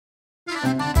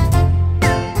Welcome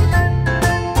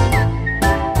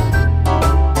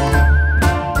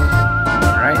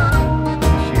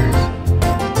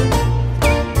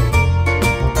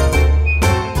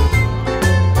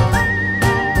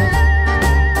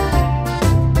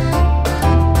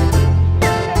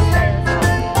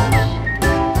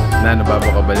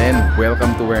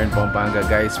to 𝗥𝗢𝗬𝗖𝗘, Pampanga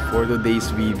guys. For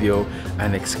today's video,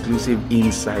 an exclusive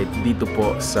insight dito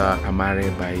po sa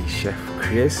Amare by Chef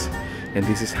Chris. And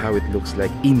this is how it looks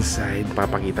like inside.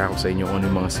 Papakita ko sa inyo kung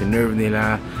ano yung mga sinerve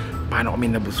nila, paano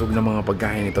kami nabusog ng mga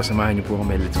pagkain ito. Samahan niyo po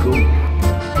kami. Let's go!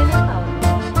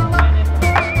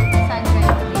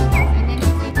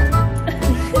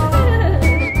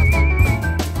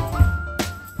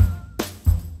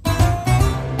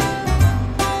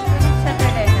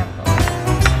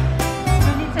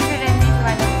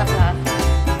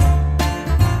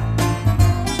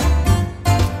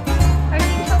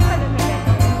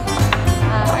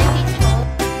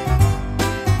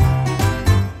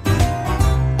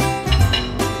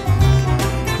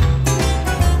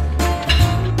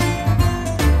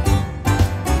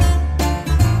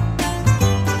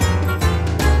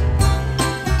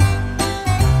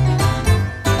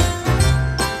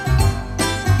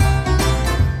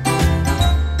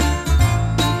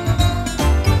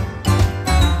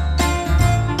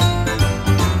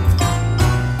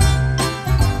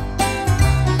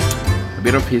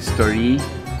 Bit of history,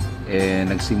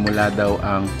 nagsimula daw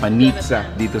ang Panizza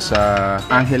dito sa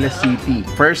Angeles City.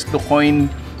 First to coin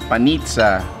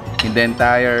Panizza in the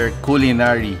entire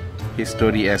culinary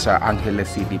history sa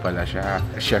Angeles City pala siya.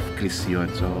 Chef Chris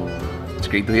yun. So, it's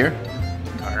great to hear.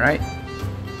 Alright.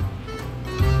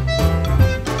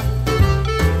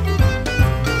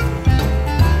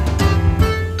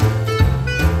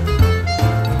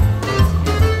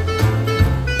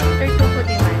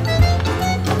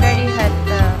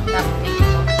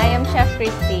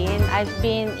 I've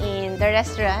been in the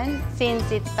restaurant since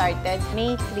it started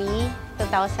May 3,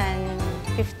 2015.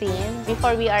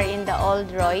 Before we are in the old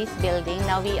Royce building,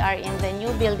 now we are in the new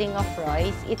building of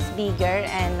Royce. It's bigger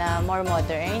and more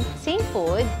modern. Same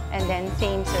food and then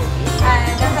same service.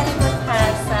 The halibut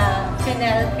has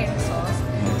fennel cream sauce,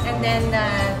 and then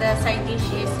the side dish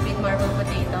is with marble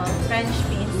potato, French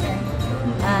beans,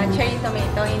 and cherry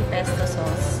tomato in pesto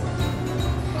sauce.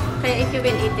 Kaya if you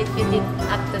will eat it, you dig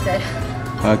up to the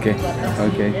Okay,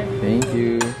 okay. Thank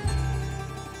you.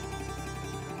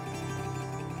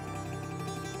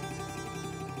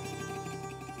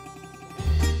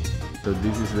 So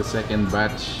this is the second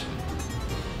batch.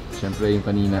 Siyempre yung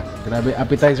kanina. Grabe,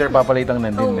 appetizer papalitang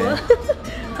nandun eh.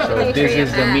 So this is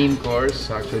the main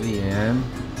course. Actually, yan.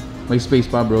 May space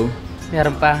pa, bro.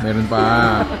 Meron pa. Meron pa.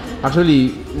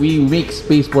 Actually, we make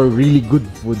space for really good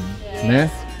food.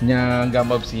 Yes. Nya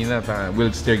𝗥𝗢𝗬𝗖𝗘.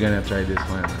 We're still gonna try this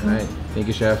one. Alright. Thank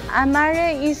you, Chef.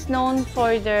 Amare is known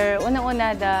for their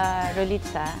unang-una the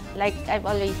Rolliza. Like I've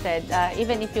always said,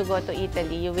 even if you go to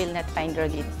Italy, you will not find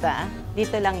Rolliza.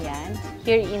 Dito lang yan,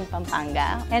 here in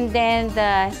Pampanga. And then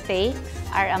the steaks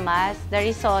are amas, the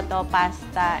risotto,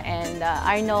 pasta, and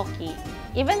our gnocchi.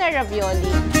 Even a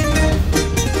ravioli.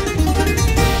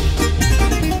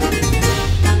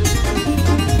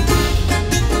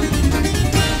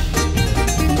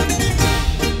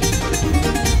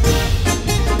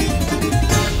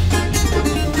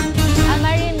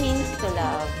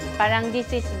 Parang this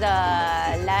is the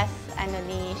last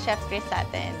ni Chef Chris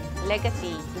natin,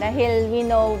 legacy. Dahil we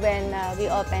know when we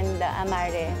opened the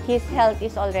Amare, his health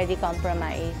is already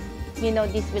compromised. You know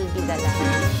this will be the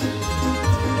last.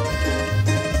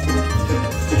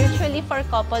 Usually for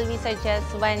couple, we suggest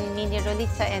 1 mini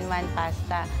Rolliza and 1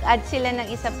 pasta. Add sila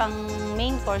ng isa pang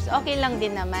main course, okay lang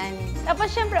din naman. Tapos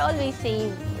syempre always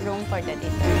save room for the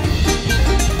dessert.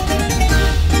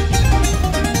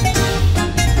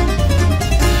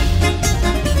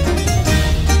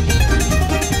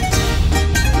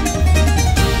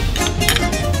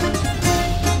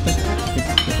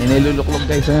 Niluluklog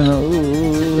guys, ano?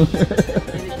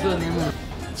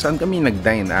 Saan kami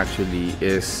nag-dine actually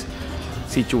is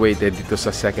situated dito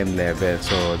sa second level.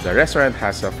 So the restaurant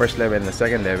has a first level and a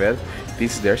second level.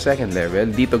 This is their second level.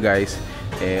 Dito guys,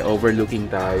 overlooking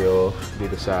tayo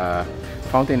dito sa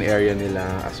fountain area nila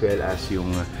as well as yung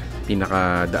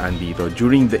pinakadaan dito.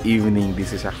 During the evening,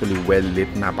 this is actually well lit.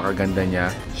 Napakaganda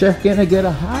niya. Chef, can I get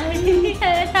a hi?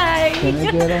 Hi! Can I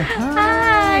get a hi?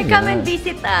 Hi! Come and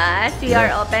visit us. We are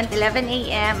open 11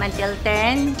 a.m. until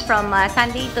 10 from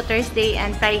Sunday to Thursday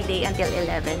and Friday until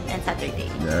 11 and Saturday.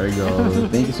 There we go.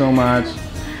 Thank you so much.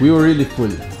 We were really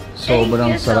full.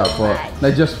 Sobrang sarap po.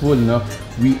 Not just full, no?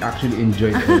 We actually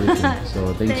enjoyed everything. So,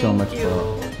 thank you so much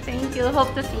po. Thank you. Hope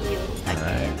to see you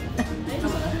again.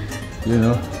 You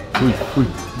know? Uy, uy,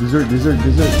 dessert, dessert,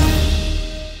 dessert.